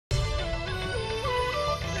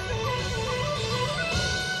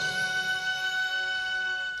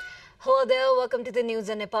Hello there, welcome to the news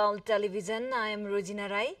on Nepal television. I am Rojina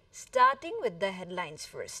Rai, starting with the headlines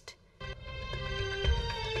first.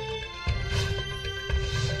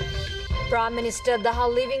 Prime Minister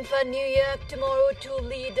Dahal leaving for New York tomorrow to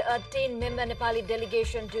lead a 10-member Nepali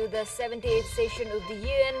delegation to the 78th session of the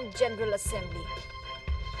UN General Assembly.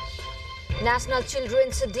 National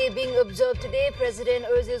Children's Day being observed today. President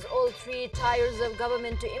urges all three tiers of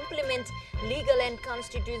government to implement legal and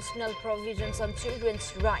constitutional provisions on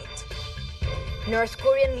children's rights. North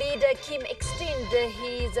Korean leader Kim extended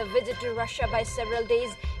his visit to Russia by several days,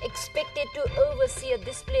 expected to oversee a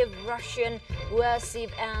display of Russian worship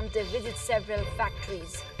and visit several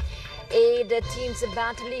factories. Aid teams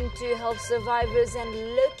battling to help survivors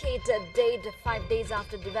and locate dead 5 days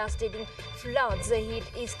after devastating floods hit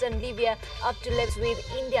eastern Libya, up to levels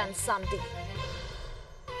with India on Sunday.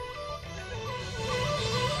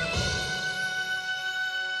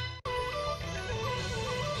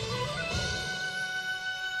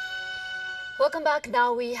 Welcome back.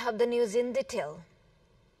 Now we have the news in detail.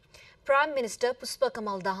 Prime Minister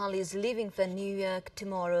Pushpakamal Dahal is leaving for New York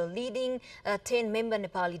tomorrow, leading 10-member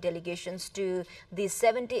Nepali delegations to the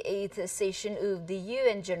 78th session of the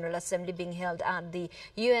UN General Assembly being held at the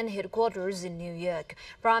UN headquarters in New York.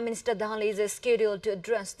 Prime Minister Dahal is scheduled to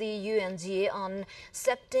address the UNGA on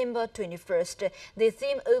September 21st. The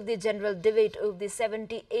theme of the general debate of the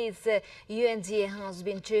 78th UNGA has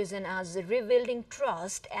been chosen as rebuilding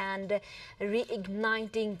trust and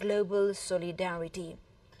reigniting global solidarity.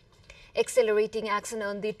 Accelerating action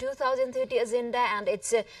on the 2030 agenda and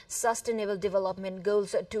its sustainable development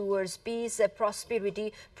goals towards peace,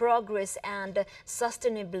 prosperity, progress and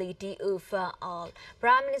sustainability of all.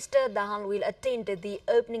 Prime Minister Dahal will attend the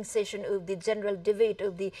opening session of the general debate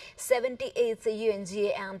of the 78th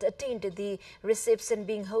UNGA and attend the reception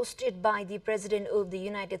being hosted by the President of the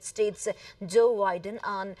United States, Joe Biden,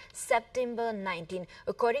 on September 19.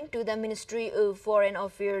 According to the Ministry of Foreign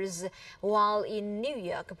Affairs, while in New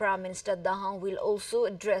York, Prime Minister Dahal will also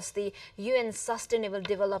address the UN Sustainable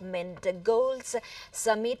Development Goals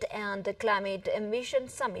Summit and Climate Ambition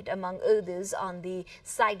Summit, among others, on the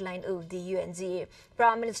sideline of the UNGA.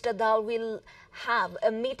 Prime Minister Dahal will have a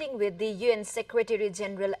meeting with the UN Secretary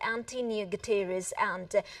General Antonio Guterres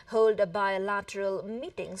and hold bilateral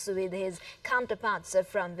meetings with his counterparts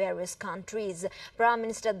from various countries. Prime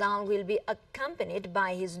Minister Dahal will be accompanied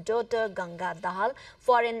by his daughter Ganga Dahal,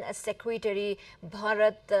 Foreign Secretary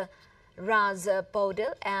Bharat Raj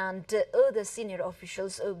Paudel and other senior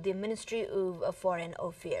officials of the Ministry of Foreign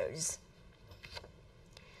Affairs.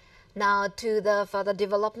 Now to the further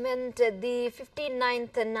development. The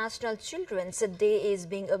 59th National Children's Day is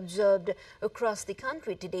being observed across the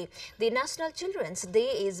country today. The National Children's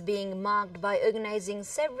Day is being marked by organizing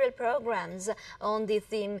several programs on the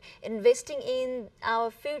theme "Investing in our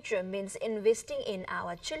future means investing in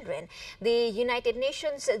our children." The United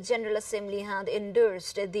Nations General Assembly had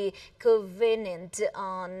endorsed the Covenant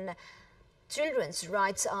on Children's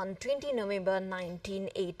Rights on 20 November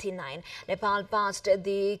 1989. Nepal passed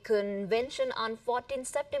the convention on 14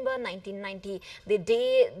 September 1990. The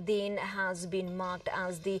day then has been marked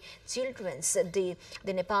as the Children's Day.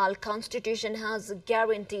 The Nepal Constitution has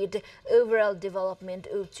guaranteed overall development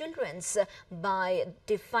of children by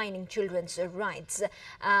defining children's rights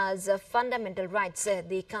as fundamental rights.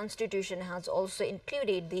 The Constitution has also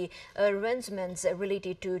included the arrangements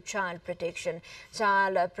related to child protection,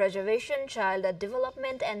 child preservation, child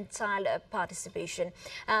development and child participation.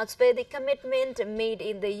 As per the commitment made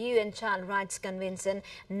in the UN Child Rights Convention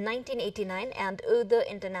 1989 and other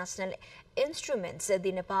international instruments,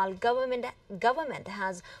 the Nepal government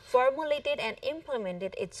has formulated and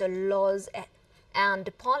implemented its laws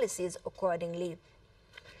and policies accordingly.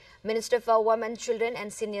 Minister for Women, Children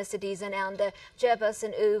and Senior Citizen and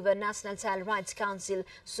Chairperson of National Child Rights Council,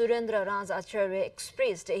 Surendra Raj Acharya,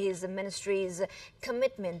 expressed his ministry's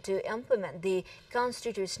commitment to implement the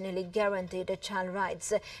constitutionally guaranteed child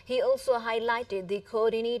rights. He also highlighted the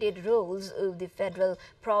coordinated roles of the federal,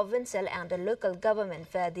 provincial and local government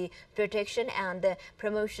for the protection and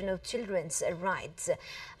promotion of children's rights.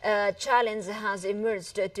 A challenge has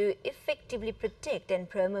emerged to effectively protect and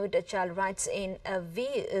promote child rights in a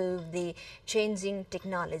view of the changing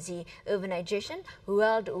technology, urbanization,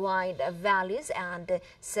 worldwide values and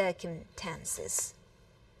circumstances.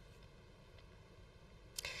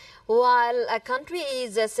 While a country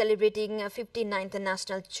is celebrating 59th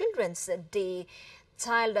National Children's Day,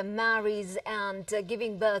 child marriage and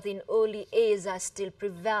giving birth in early age are still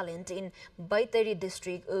prevalent in Baitari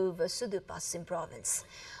district of Sudur Paschim province.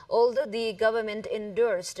 Although the government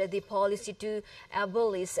endorsed the policy to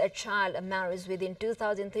abolish child marriage within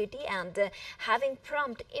 2030 and having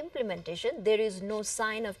prompt implementation, there is no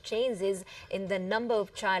sign of changes in the number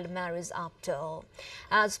of child marriages after all.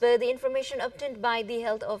 As per the information obtained by the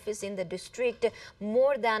health office in the district,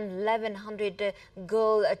 more than 1,100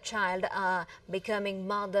 girl child are becoming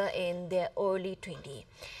mother in their early 20s.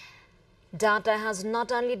 Data has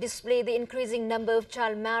not only displayed the increasing number of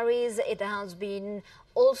child marriages, it has been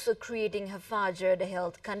also creating a hazard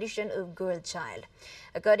health condition of girl child.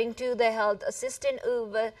 According to the health assistant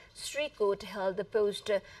of Srikot Health Post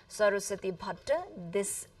Saraswati Bhatta,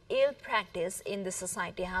 this ill practice in the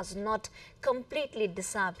society has not completely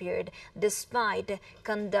disappeared despite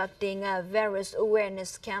conducting a various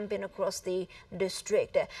awareness campaign across the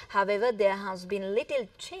district. However, there has been little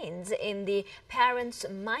change in the parents'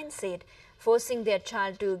 mindset, forcing their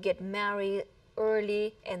child to get married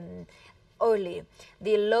early.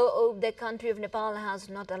 The law of the country of Nepal has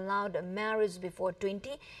not allowed marriage before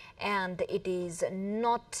 20, and it is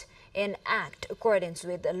not an act accordance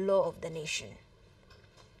with the law of the nation.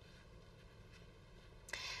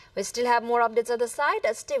 We still have more updates on the side.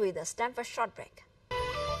 Stay with us. Time for a short break.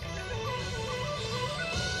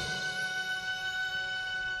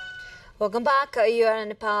 Welcome back. You are on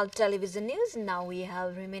Nepal Television News. Now we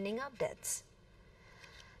have remaining updates.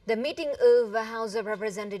 The meeting of the House of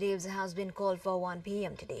Representatives has been called for 1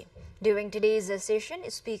 p.m. today. During today's session,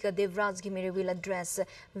 Speaker Devraj Ghimire will address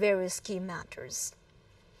various key matters.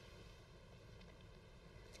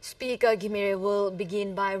 Speaker Ghimire will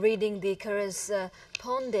begin by reading the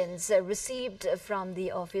correspondence received from the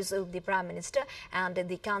Office of the Prime Minister and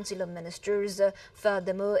the Council of Ministers.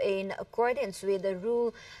 Furthermore, in accordance with the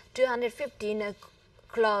Rule 215,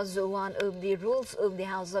 Clause 1 of the Rules of the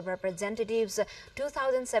House of Representatives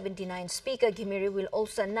 2079, Speaker Ghimire will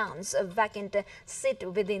also announce a vacant seat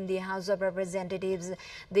within the House of Representatives.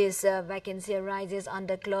 This vacancy arises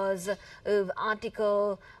under Clause of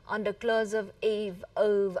Article 8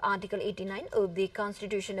 of Article 89 of the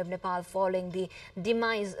Constitution of Nepal following the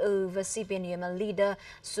demise of CPNUML leader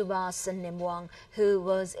Subhas Nemwang, who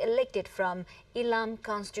was elected from Ilam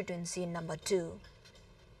constituency number 2.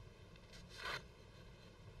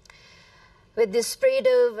 With the spread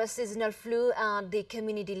of seasonal flu at the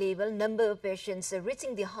community level, number of patients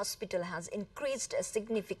reaching the hospital has increased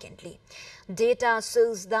significantly. Data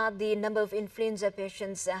shows that the number of influenza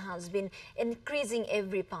patients has been increasing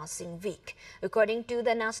every passing week. According to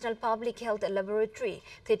the National Public Health Laboratory,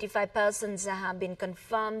 35 persons have been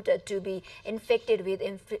confirmed to be infected with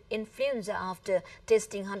influenza after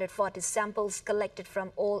testing 140 samples collected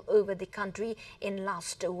from all over the country in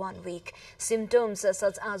last 1 week. Symptoms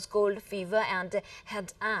such as cold, fever and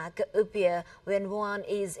headache appear when one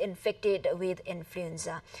is infected with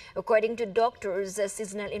influenza. According to doctors,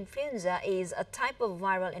 seasonal influenza is a type of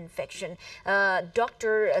viral infection.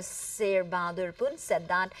 Dr. Ser Bahadur Pun said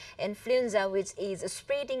that influenza, which is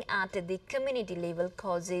spreading at the community level,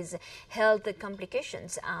 causes health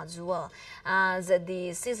complications as well. As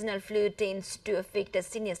the seasonal flu tends to affect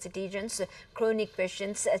senior citizens, chronic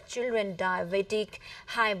patients, children, diabetic,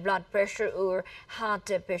 high blood pressure or heart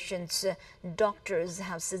patients, doctors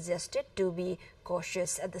have suggested to be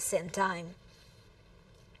cautious at the same time.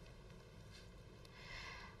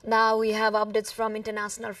 Now we have updates from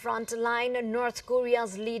international front line. North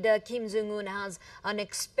Korea's leader Kim Jong-un has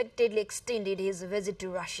unexpectedly extended his visit to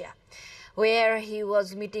Russia, where he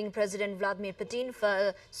was meeting President Vladimir Putin for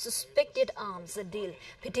a suspected arms deal.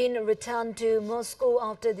 Putin returned to Moscow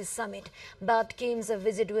after the summit, but Kim's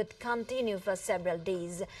visit would continue for several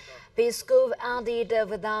days. Peskov added,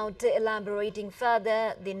 without elaborating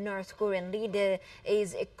further, the North Korean leader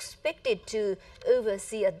is expected to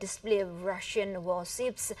oversee a display of Russian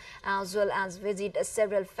warships as well as visit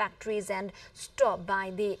several factories and stop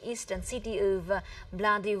by the eastern city of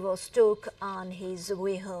Vladivostok on his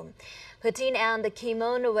way home. Putin and Kim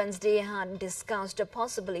on Wednesday had discussed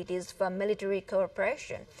possibilities for military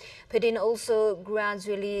cooperation. Putin also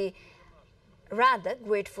gratefully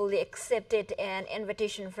accepted an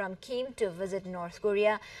invitation from Kim to visit North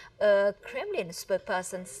Korea, a Kremlin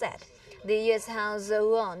spokesperson said. The U.S. has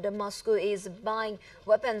warned Moscow is buying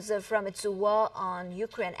weapons from its war on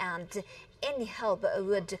Ukraine and any help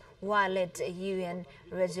would violate UN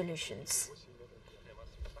resolutions.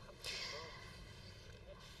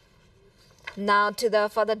 Now to the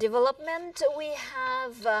further development we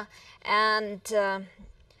have,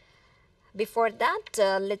 before that,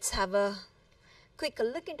 let's have a quick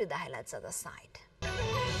look into the highlights of the site.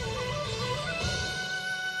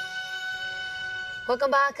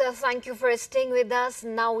 Welcome back. Thank you for staying with us.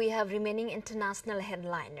 Now we have remaining international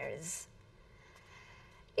headliners.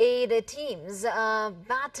 Aid teams are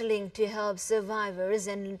battling to help survivors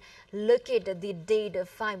and locate the dead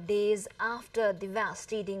 5 days after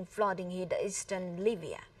devastating flooding hit eastern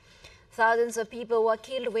Libya. Thousands of people were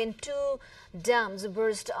killed when 2 dams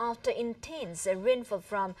burst after intense rainfall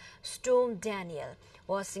from Storm Daniel,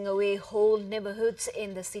 washing away whole neighborhoods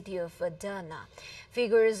in the city of Derna.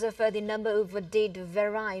 Figures for the number of dead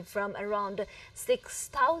vary from around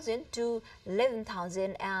 6,000 to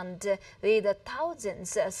 11,000, and with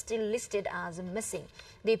thousands still listed as missing.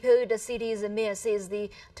 The Port city's mayor says the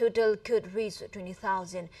total could reach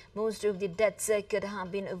 20,000. Most of the deaths could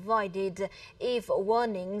have been avoided if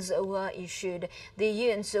warnings were issued.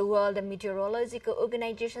 The UN's World Meteorological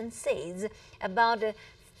Organization says about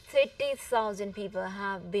 30,000 people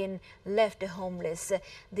have been left homeless.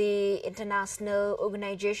 The International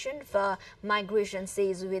Organization for Migration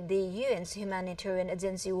says with the UN's humanitarian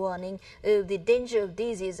agency warning of the danger of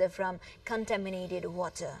disease from contaminated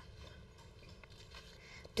water.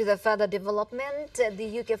 To the further development,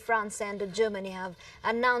 the UK, France and Germany have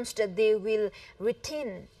announced that they will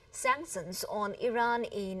retain sanctions on Iran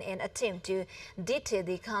in an attempt to deter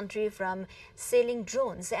the country from selling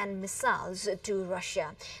drones and missiles to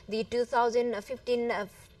Russia. The 2015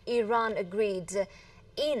 Iran agreed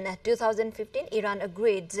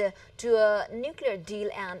to a nuclear deal,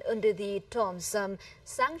 and under the terms some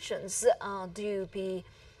sanctions are due to be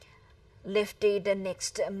lifted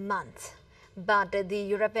next month. But the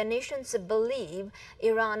European nations believe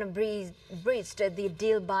Iran breached the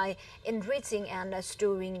deal by enriching and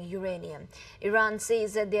storing uranium. Iran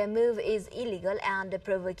says that their move is illegal and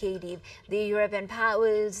provocative. The European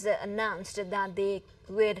powers announced that they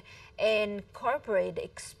would incorporate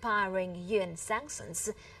expiring UN sanctions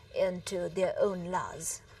into their own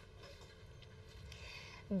laws.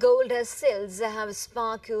 Gold sales have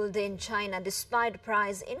sparkled in China despite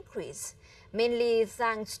price increase, mainly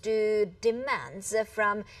thanks to demands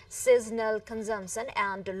from seasonal consumption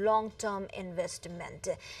and long-term investment.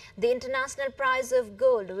 The international price of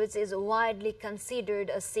gold, which is widely considered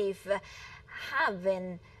a safe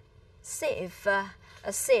haven,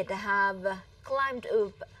 have climbed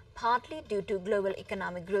up partly due to global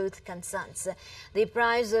economic growth concerns. The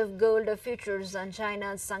price of gold futures on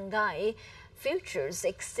China's Shanghai Futures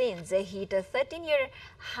Exchange hit a 13-year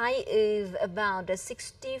high of about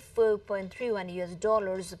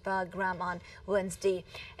 $64.31 per gram on Wednesday.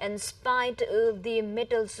 In spite of the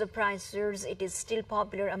metal's price surge, it is still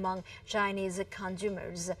popular among Chinese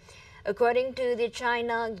consumers. According to the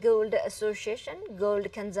China Gold Association,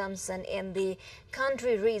 gold consumption in the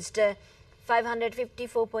country reached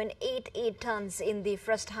 554.88 tons in the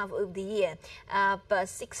first half of the year, up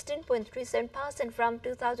 16.37% from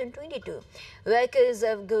 2022. Workers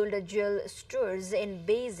of gold jewel stores in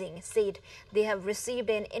Beijing said they have received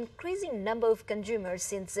an increasing number of consumers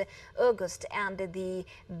since August, and the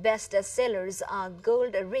best sellers are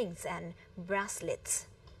gold rings and bracelets.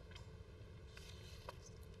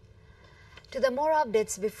 To the more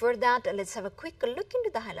updates, before that, let's have a quick look into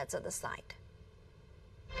the highlights of the site.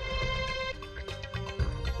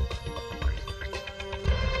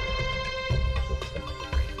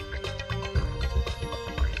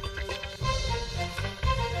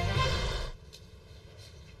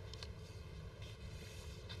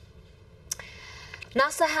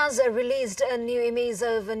 NASA has released a new image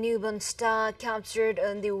of a newborn star captured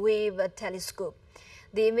on the Webb telescope.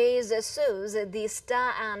 The image shows the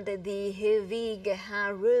star and the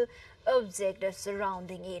Hevig-Haro object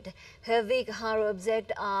surrounding it. Hevig-Haro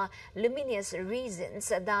objects are luminous regions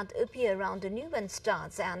that appear around newborn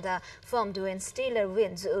stars and are formed when stellar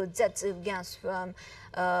winds or jets of gas from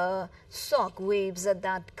shock waves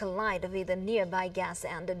that collide with nearby gas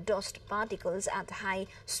and dust particles at high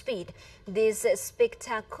speed. This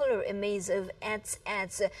spectacular image of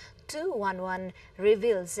HH211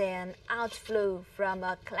 reveals an outflow from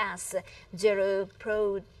a class 0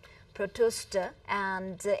 protostar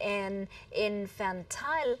and an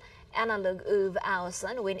infantile analog of our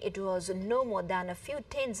sun when it was no more than a few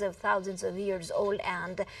tens of thousands of years old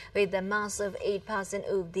and with the mass of 8%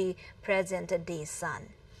 of the present-day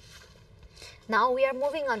sun. Now we are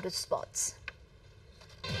moving on to sports.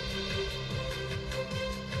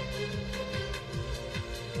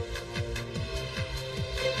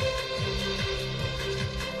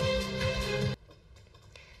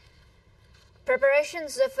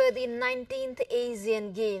 Preparations for the 19th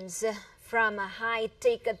Asian Games, from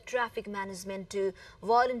high-tech traffic management to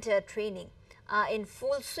volunteer training, are in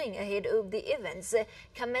full swing ahead of the event's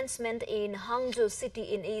commencement in Hangzhou City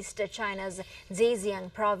in East China's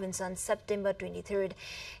Zhejiang province on September 23rd.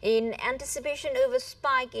 In anticipation of a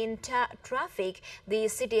spike in traffic, the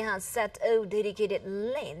city has set up dedicated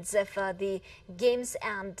lanes for the games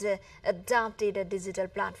and adopted a digital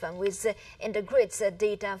platform which integrates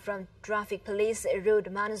data from traffic police, road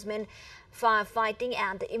management, firefighting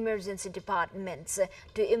and emergency departments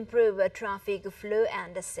to improve traffic flow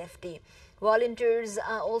and safety. Volunteers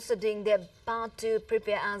are also doing their part to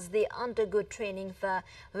prepare as they undergo training for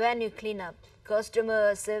venue cleanup,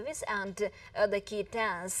 customer service and other key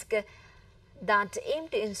tasks that aim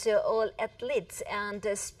to ensure all athletes and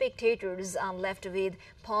spectators are left with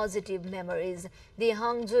positive memories. The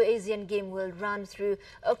Hangzhou Asian Game will run through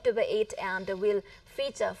October 8 and will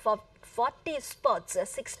feature 40 sports,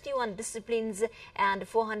 61 disciplines and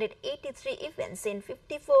 483 events in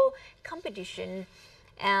 54 competition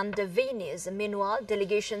and venues. Meanwhile,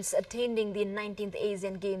 delegations attending the 19th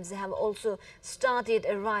Asian Games have also started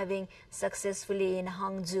arriving successfully in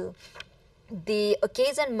Hangzhou. The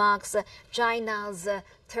occasion marks China's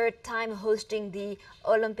third time hosting the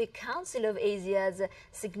Olympic Council of Asia's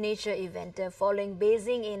signature event, following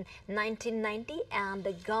Beijing in 1990 and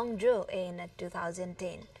Guangzhou in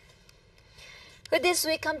 2010. With this,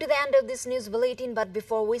 we come to the end of this news bulletin, but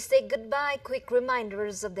before we say goodbye, quick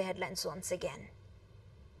reminders of the headlines once again.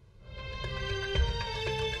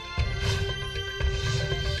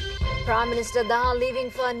 Prime Minister Daha leaving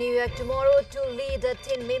for New York tomorrow to lead a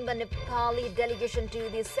 10-member Nepali delegation to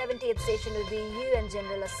the 70th session of the UN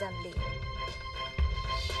General Assembly.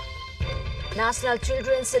 National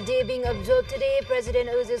Children's Day being observed today. President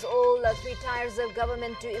urges all three tiers of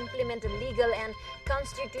government to implement legal and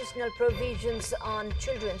constitutional provisions on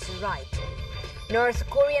children's rights. North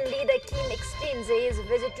Korean leader Kim extends his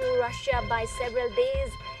visit to Russia by several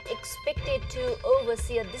days, expected to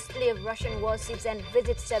oversee a display of Russian warships and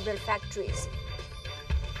visit several factories.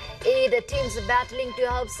 Aid teams battling to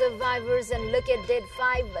help survivors and look at dead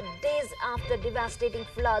 5 days after devastating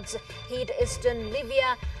floods hit eastern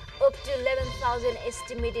Libya. Up to 11,000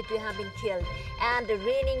 estimated to have been killed. And the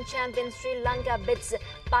reigning champion Sri Lanka beats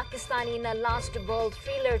Pakistan in a last ball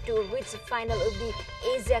thriller to reach the final of the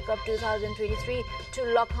Asia Cup 2023 to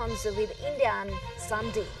lock horns with India on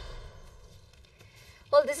Sunday.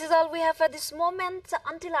 Well, this is all we have for this moment.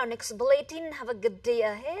 Until our next bulletin, have a good day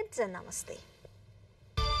ahead. Namaste.